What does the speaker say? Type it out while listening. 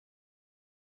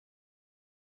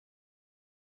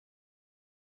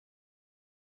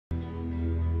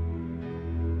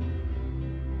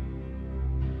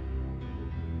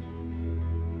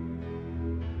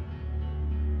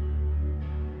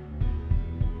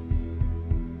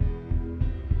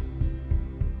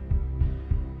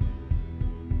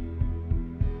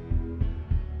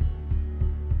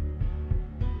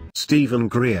Stephen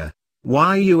Greer,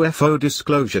 why UFO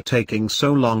disclosure taking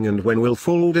so long and when will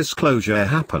full disclosure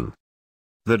happen?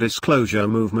 The disclosure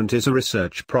movement is a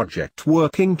research project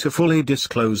working to fully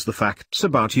disclose the facts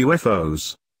about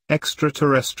UFOs,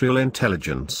 extraterrestrial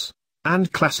intelligence,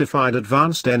 and classified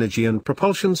advanced energy and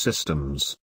propulsion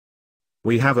systems.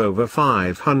 We have over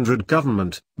 500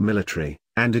 government, military,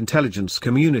 and intelligence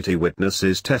community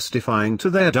witnesses testifying to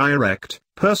their direct,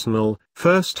 personal,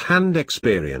 first-hand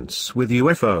experience with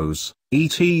UFOs,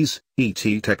 ETs,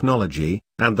 ET technology,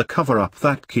 and the cover-up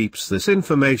that keeps this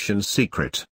information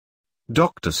secret.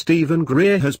 Dr. Stephen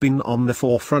Greer has been on the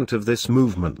forefront of this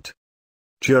movement.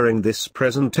 During this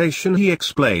presentation he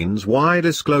explains why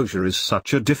disclosure is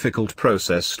such a difficult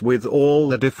process with all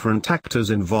the different actors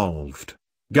involved: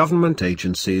 government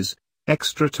agencies,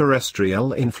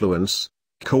 extraterrestrial influence,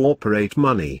 corporate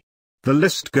money. The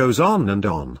list goes on and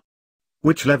on.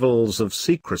 Which levels of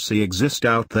secrecy exist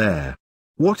out there?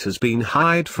 What has been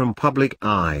hid from public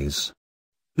eyes?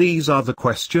 These are the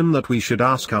questions that we should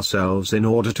ask ourselves in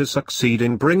order to succeed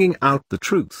in bringing out the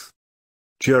truth.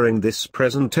 During this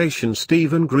presentation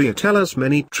Stephen Greer tells us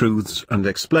many truths and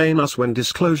explain us when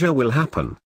disclosure will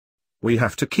happen. We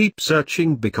have to keep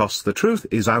searching because the truth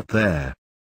is out there.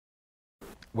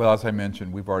 Well, as I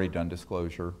mentioned, we've already done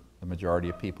disclosure. The majority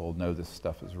of people know this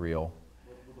stuff is real.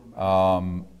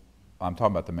 I'm talking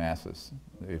about the masses.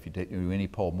 If you do any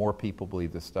poll, more people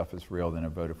believe this stuff is real than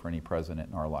have voted for any president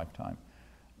in our lifetime.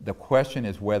 The question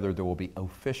is whether there will be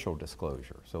official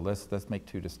disclosure. So let's make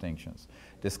two distinctions.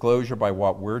 Disclosure by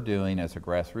what we're doing as a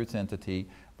grassroots entity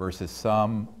versus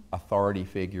some authority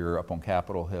figure up on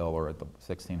Capitol Hill or at the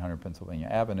 1600 Pennsylvania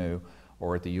Avenue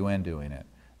or at the UN doing it.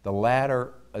 The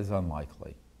latter is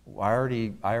unlikely. I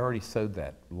already sowed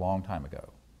that a long time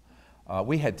ago.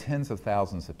 We had tens of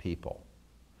thousands of people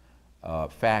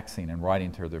faxing and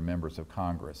writing to their members of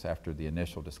Congress after the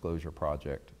initial disclosure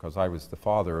project, because I was the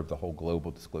father of the whole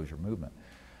global disclosure movement.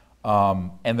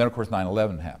 And then of course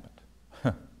 9/11 happened,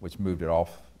 which moved it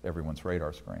off everyone's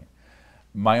radar screen.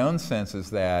 My own sense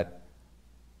is that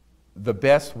the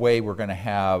best way we're going to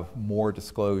have more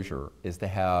disclosure is to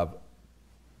have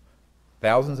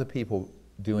thousands of people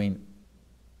doing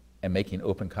and making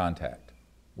open contact,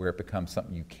 where it becomes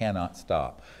something you cannot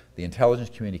stop. The intelligence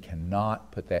community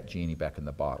cannot put that genie back in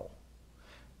the bottle.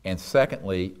 And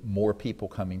secondly, more people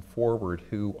coming forward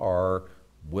who are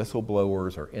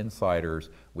whistleblowers or insiders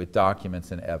with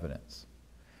documents and evidence.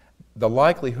 The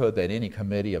likelihood that any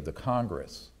committee of the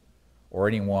Congress or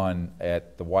anyone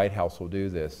at the White House will do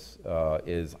this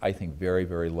is, I think, very,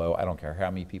 very low. I don't care how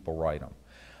many people write them.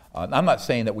 I'm not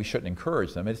saying that we shouldn't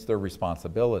encourage them, it's their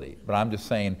responsibility, but I'm just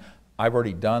saying I've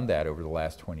already done that over the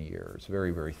last 20 years,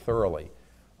 very, very thoroughly.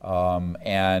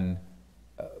 And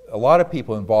a lot of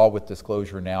people involved with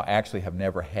disclosure now actually have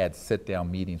never had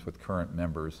sit-down meetings with current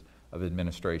members of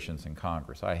administrations in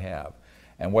Congress. I have.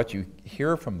 And what you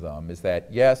hear from them is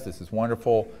that, yes, this is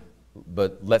wonderful,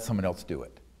 but let someone else do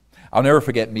it. I'll never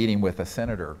forget meeting with a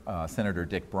senator, Senator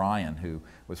Dick Bryan, who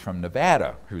was from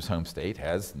Nevada, whose home state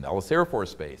has Nellis Air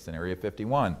Force Base in Area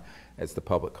 51, as the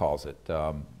public calls it.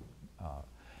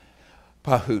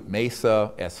 Pahut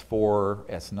Mesa, S4,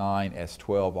 S9,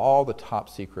 S12, all the top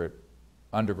secret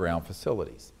underground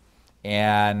facilities.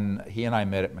 And he and I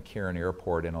met at McCarran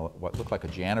Airport in what looked like a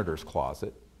janitor's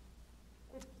closet,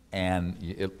 and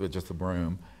it was just a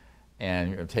room,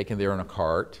 and you're taken there in a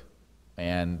cart,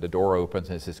 and the door opens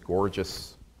and it's this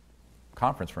gorgeous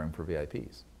conference room for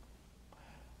VIPs.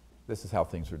 This is how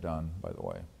things are done, by the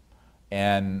way.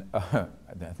 And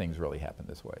things really happen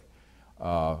this way,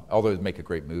 although it'd make a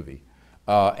great movie.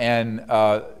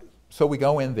 So we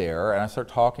go in there and I start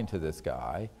talking to this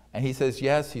guy, and he says,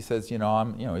 yes, he says,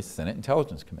 he's Senate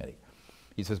Intelligence Committee.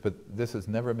 He says, but this has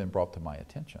never been brought to my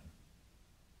attention.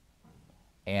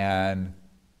 And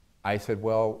I said,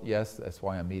 well, yes, that's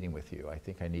why I'm meeting with you. I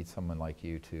think I need someone like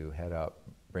you to head up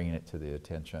bringing it to the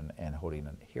attention and holding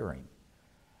a hearing.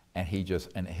 And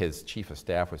and his chief of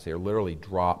staff was there, literally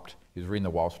dropped, he was reading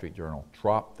the Wall Street Journal,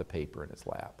 dropped the paper in his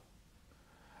lap.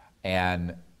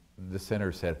 And the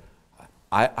senator said,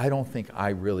 I don't think I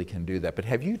really can do that, but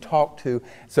have you talked to,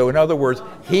 so in other words,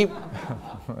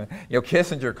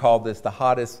 Kissinger called this the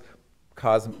hottest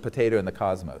potato in the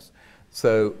cosmos,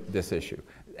 so this issue.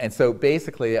 And so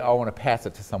basically, I want to pass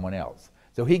it to someone else.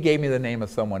 So he gave me the name of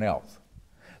someone else.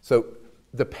 So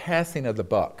the passing of the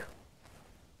buck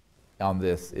on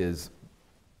this is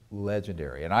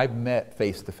legendary. And I've met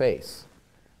face to face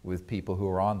with people who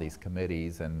are on these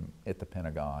committees and at the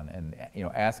Pentagon, and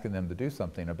asking them to do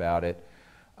something about it,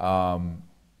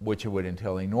 which would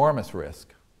entail enormous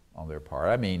risk on their part.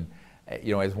 I mean,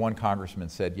 as one congressman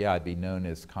said, yeah, I'd be known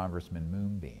as Congressman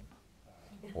Moonbeam.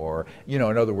 Or, you know,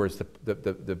 in other words,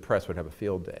 the press would have a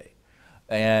field day.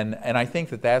 And I think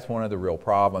that that's one of the real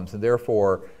problems. And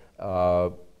therefore,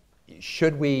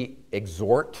 should we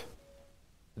exhort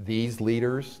these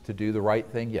leaders to do the right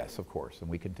thing? Yes, of course, and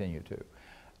we continue to.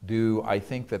 Do I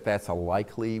think that that's a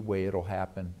likely way it'll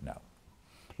happen? No.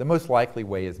 The most likely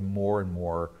way is more and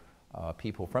more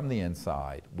people from the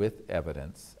inside with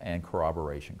evidence and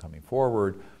corroboration coming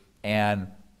forward, and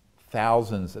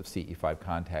thousands of CE5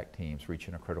 contact teams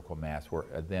reaching a critical mass where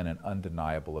then an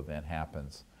undeniable event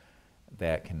happens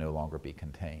that can no longer be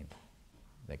contained,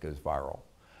 that goes viral.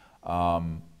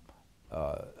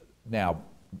 Now,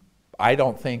 I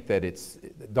don't think that it's,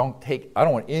 I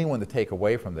don't want anyone to take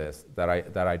away from this that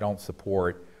I don't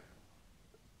support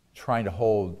trying to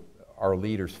hold our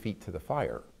leaders' feet to the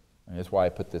fire. And that's why I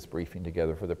put this briefing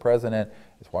together for the president.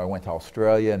 That's why I went to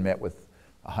Australia and met with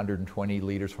 120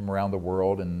 leaders from around the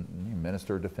world and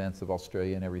Minister of Defense of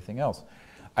Australia and everything else.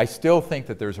 I still think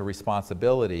that there's a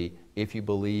responsibility, if you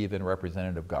believe in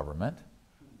representative government,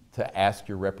 to ask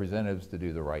your representatives to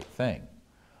do the right thing.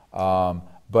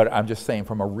 But I'm just saying,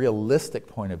 from a realistic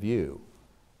point of view,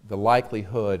 the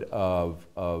likelihood of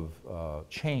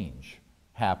change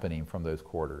happening from those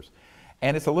quarters.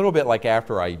 And it's a little bit like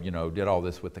after I, did all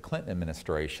this with the Clinton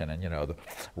administration, and the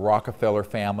Rockefeller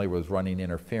family was running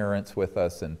interference with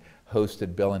us and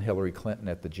hosted Bill and Hillary Clinton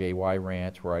at the JY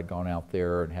Ranch, where I'd gone out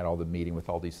there and had all the meeting with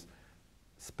all these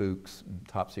spooks and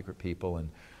top secret people,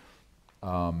 and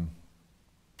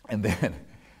then,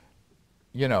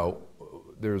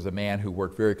 there was a man who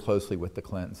worked very closely with the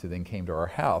Clintons who then came to our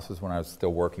house. This is when I was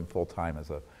still working full-time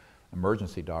as an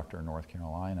emergency doctor in North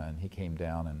Carolina, and he came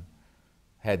down and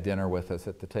had dinner with us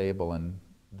at the table, and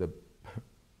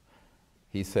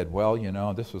he said, well,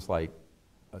 this was like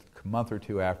a month or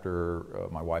two after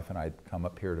my wife and I had come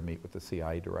up here to meet with the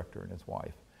CIA director and his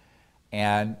wife.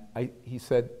 And he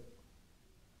said,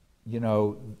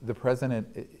 the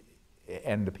president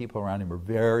and the people around him are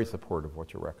very supportive of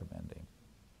what you're recommending.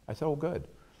 I said, oh, good.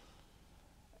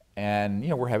 And,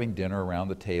 we're having dinner around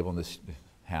the table in this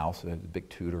house, a big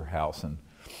Tudor house, and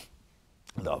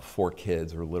the 4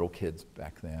 kids, or little kids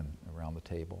back then, around the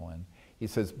table. And he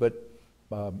says, but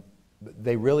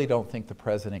they really don't think the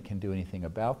president can do anything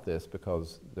about this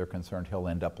because they're concerned he'll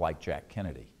end up like Jack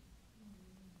Kennedy.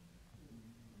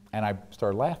 And I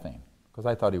started laughing, because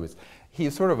I thought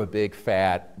he's sort of a big,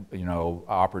 fat,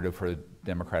 operative for the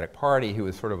Democratic Party who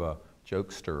was sort of a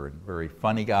jokester and very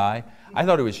funny guy. I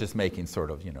thought he was just making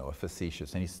sort of, a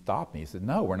facetious, and he stopped me. He said,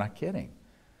 no, we're not kidding.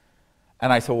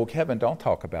 And I said, well, Kevin, don't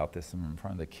talk about this in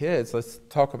front of the kids. Let's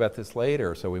talk about this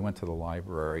later. So we went to the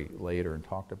library later and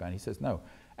talked about it. He says, no,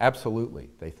 absolutely.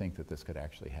 They think that this could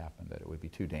actually happen, that it would be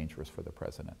too dangerous for the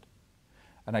president.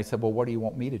 And I said, well, what do you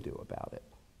want me to do about it?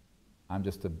 I'm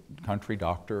just a country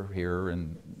doctor here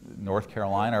in North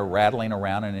Carolina, rattling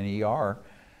around in an ER.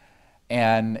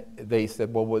 And they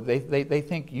said, well, they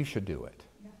think you should do it.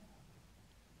 Yeah.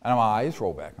 And my eyes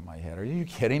roll back in my head. Are you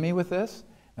kidding me with this?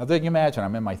 Now, then you imagine,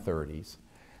 I'm in my 30s.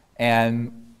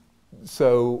 And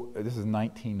so this is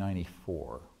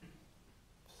 1994.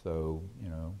 So,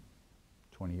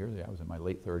 20 years ago, I was in my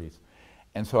late 30s.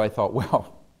 And so I thought,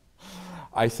 well,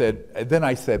 then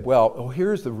I said, well,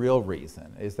 here's the real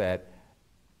reason, is that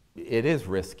it is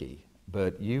risky,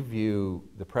 but you view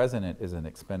the president as an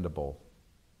expendable,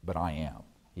 but I am.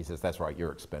 He says, that's right,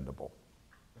 you're expendable.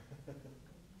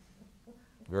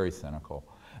 Very cynical,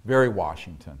 very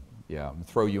Washington. Yeah,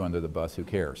 throw you under the bus, who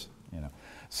cares?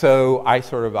 So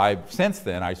since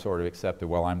then, I sort of accepted,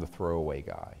 well, I'm the throwaway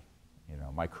guy.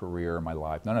 My career, my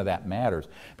life, none of that matters.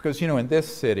 Because, in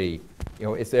this city,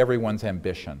 it's everyone's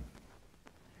ambition.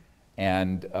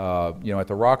 And, at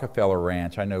the Rockefeller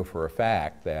Ranch, I know for a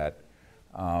fact that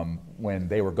when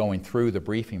they were going through the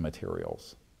briefing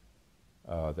materials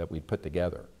that we put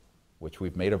together, which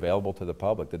we've made available to the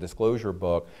public, the disclosure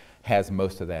book has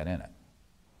most of that in it.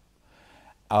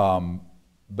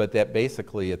 But that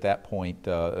basically, at that point,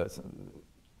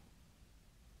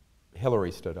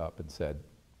 Hillary stood up and said,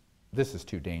 this is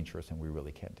too dangerous and we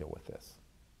really can't deal with this.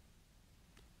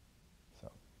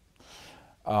 So,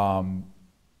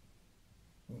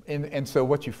 and so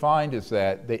what you find is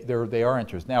that they are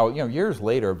interested. Now, years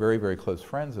later, very, very close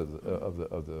friends of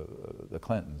the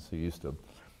Clintons, who used to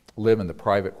live in the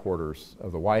private quarters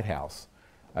of the White House,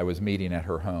 I was meeting at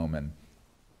her home, and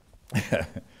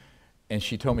and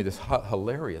she told me this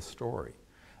hilarious story,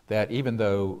 that even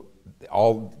though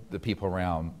all the people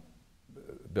around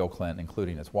Bill Clinton,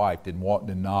 including his wife, did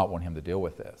not want him to deal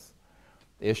with this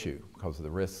issue because of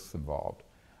the risks involved,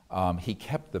 he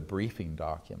kept the briefing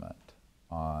document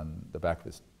on the back of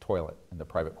his toilet in the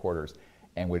private quarters,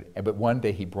 But one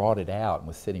day he brought it out and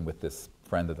was sitting with this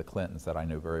friend of the Clintons that I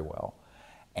knew very well,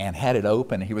 and had it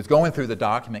open. He was going through the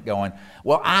document going,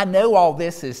 well, I know all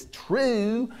this is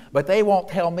true, but they won't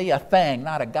tell me a thing,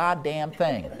 not a goddamn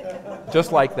thing.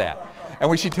 Just like that. And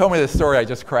when she told me this story, I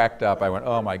just cracked up. I went,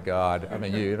 oh my God. I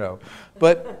mean, you know.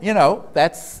 But, you know,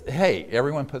 that's, hey,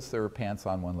 everyone puts their pants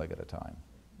on one leg at a time.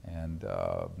 And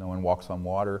no one walks on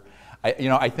water.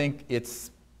 I think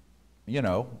it's, you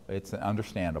know, it's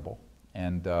understandable.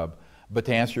 And, but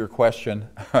to answer your question,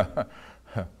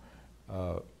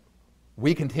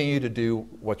 we continue to do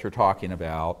what you're talking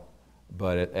about,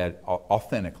 but at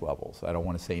authentic levels. I don't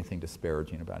want to say anything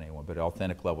disparaging about anyone, but at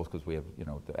authentic levels, because we have, you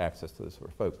know, the access to those sort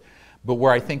of folks. But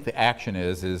where I think the action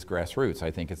is grassroots. I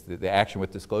think it's the action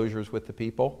with disclosures with the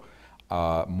people,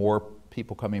 more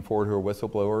people coming forward who are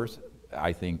whistleblowers.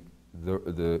 I think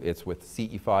it's with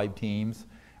CE5 teams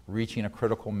reaching a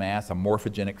critical mass, a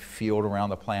morphogenic field around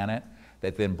the planet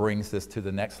that then brings this to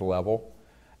the next level.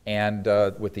 And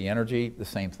with the energy, the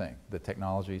same thing. The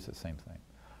technology is the same thing.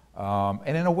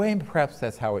 And in a way, perhaps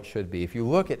that's how it should be. If you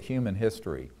look at human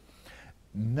history,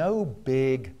 no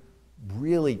big,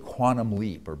 really quantum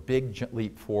leap or big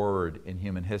leap forward in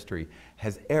human history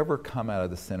has ever come out of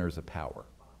the centers of power.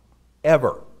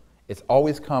 Ever. It's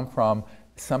always come from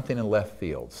something in left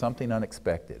field, something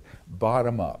unexpected,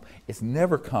 bottom up. It's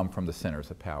never come from the centers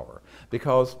of power,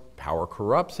 because power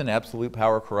corrupts and absolute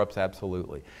power corrupts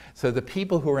absolutely. So the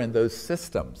people who are in those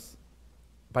systems,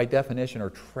 by definition, are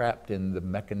trapped in the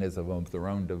mechanism of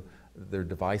their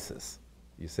devices,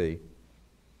 you see.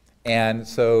 And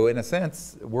so, in a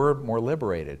sense, we're more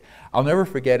liberated. I'll never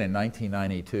forget in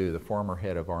 1992, the former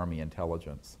head of Army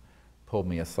Intelligence pulled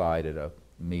me aside at a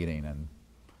meeting, and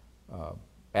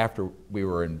after we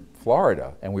were in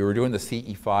Florida, and we were doing the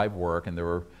CE5 work, and there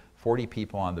were 40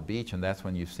 people on the beach, and that's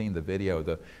when you've seen the video.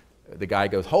 The guy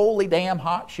goes, holy damn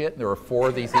hot shit, and there were 4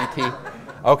 of these ET.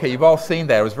 Okay, you've all seen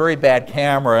that. It was a very bad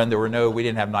camera, and we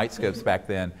didn't have night scopes back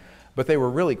then, but they were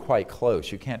really quite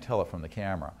close. You can't tell it from the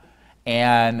camera.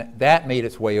 And that made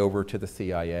its way over to the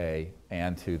CIA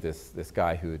and to this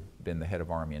guy who had been the head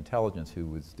of Army Intelligence, who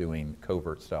was doing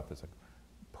covert stuff as a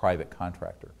private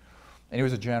contractor. And he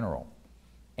was a general.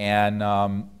 And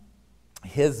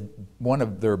one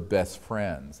of their best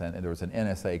friends, and there was an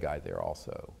NSA guy there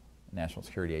also, National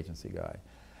Security Agency guy,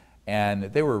 and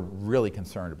they were really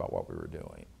concerned about what we were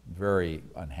doing, very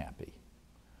unhappy,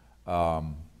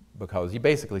 because he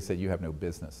basically said, you have no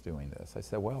business doing this. I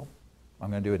said, well, I'm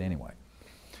going to do it anyway.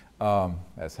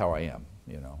 That's how I am,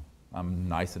 you know. I'm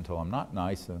nice until I'm not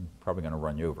nice, and I'm probably going to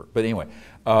run you over. But anyway,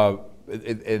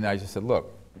 and I just said,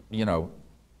 look, you know,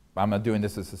 I'm not doing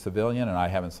this as a civilian, and I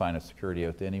haven't signed a security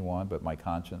oath to anyone but my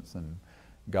conscience and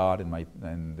God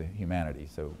and the humanity.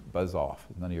 So buzz off.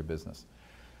 It's none of your business.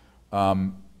 But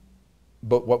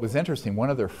what was interesting, one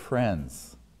of their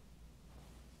friends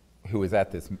who was at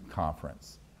this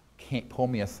conference pulled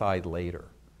me aside later.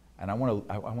 And I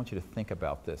want you to think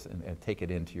about this and take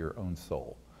it into your own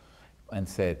soul. And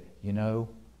said, you know,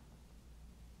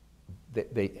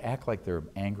 they act like they're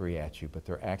angry at you, but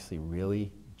they're actually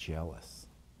really jealous.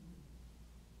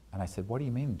 And I said, what do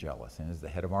you mean jealous? And is the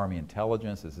head of Army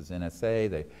Intelligence, this is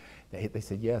NSA. They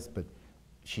said, yes, but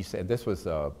she said, this was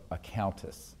a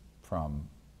countess from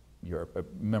a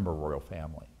member of royal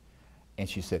family. And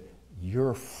she said,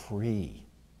 you're free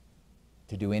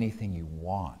to do anything you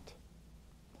want.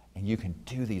 And you can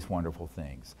do these wonderful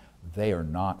things. They are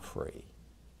not free.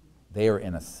 They are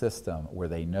in a system where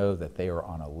they know that they are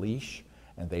on a leash,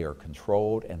 and they are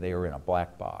controlled, and they are in a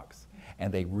black box.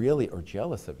 And they really are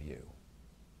jealous of you.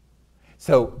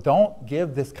 So don't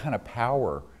give this kind of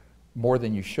power more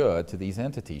than you should to these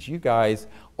entities. You guys,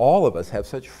 all of us, have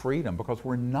such freedom because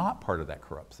we're not part of that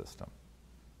corrupt system.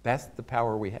 That's the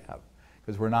power we have,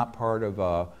 because we're not part of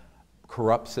a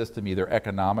corrupt system, either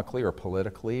economically or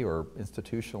politically or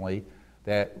institutionally,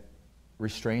 that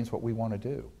restrains what we want to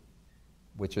do,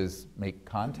 which is make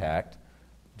contact,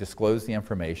 disclose the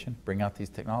information, bring out these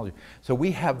technologies. So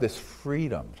we have this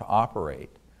freedom to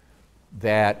operate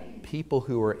that people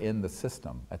who are in the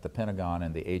system at the Pentagon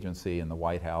and the agency and the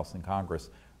White House and Congress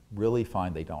really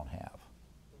find they don't have.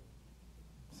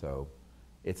 So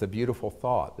it's a beautiful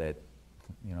thought that,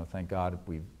 you know, thank God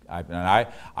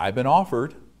I've been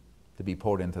offered to be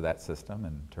pulled into that system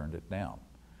and turned it down.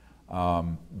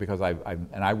 Because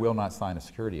I will not sign a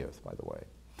security oath, by the way.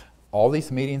 All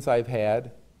these meetings I've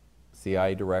had,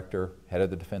 CIA director, head of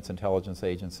the Defense Intelligence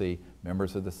Agency,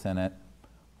 members of the Senate,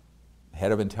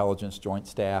 head of intelligence, joint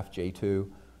staff, J2,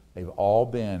 they've all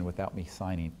been without me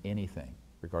signing anything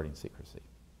regarding secrecy.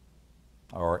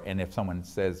 And if someone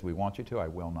says we want you to, I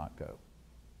will not go.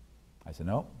 I said,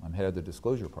 no, I'm head of the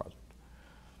Disclosure Project.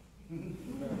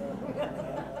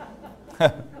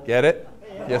 Get it?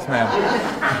 Yes, ma'am.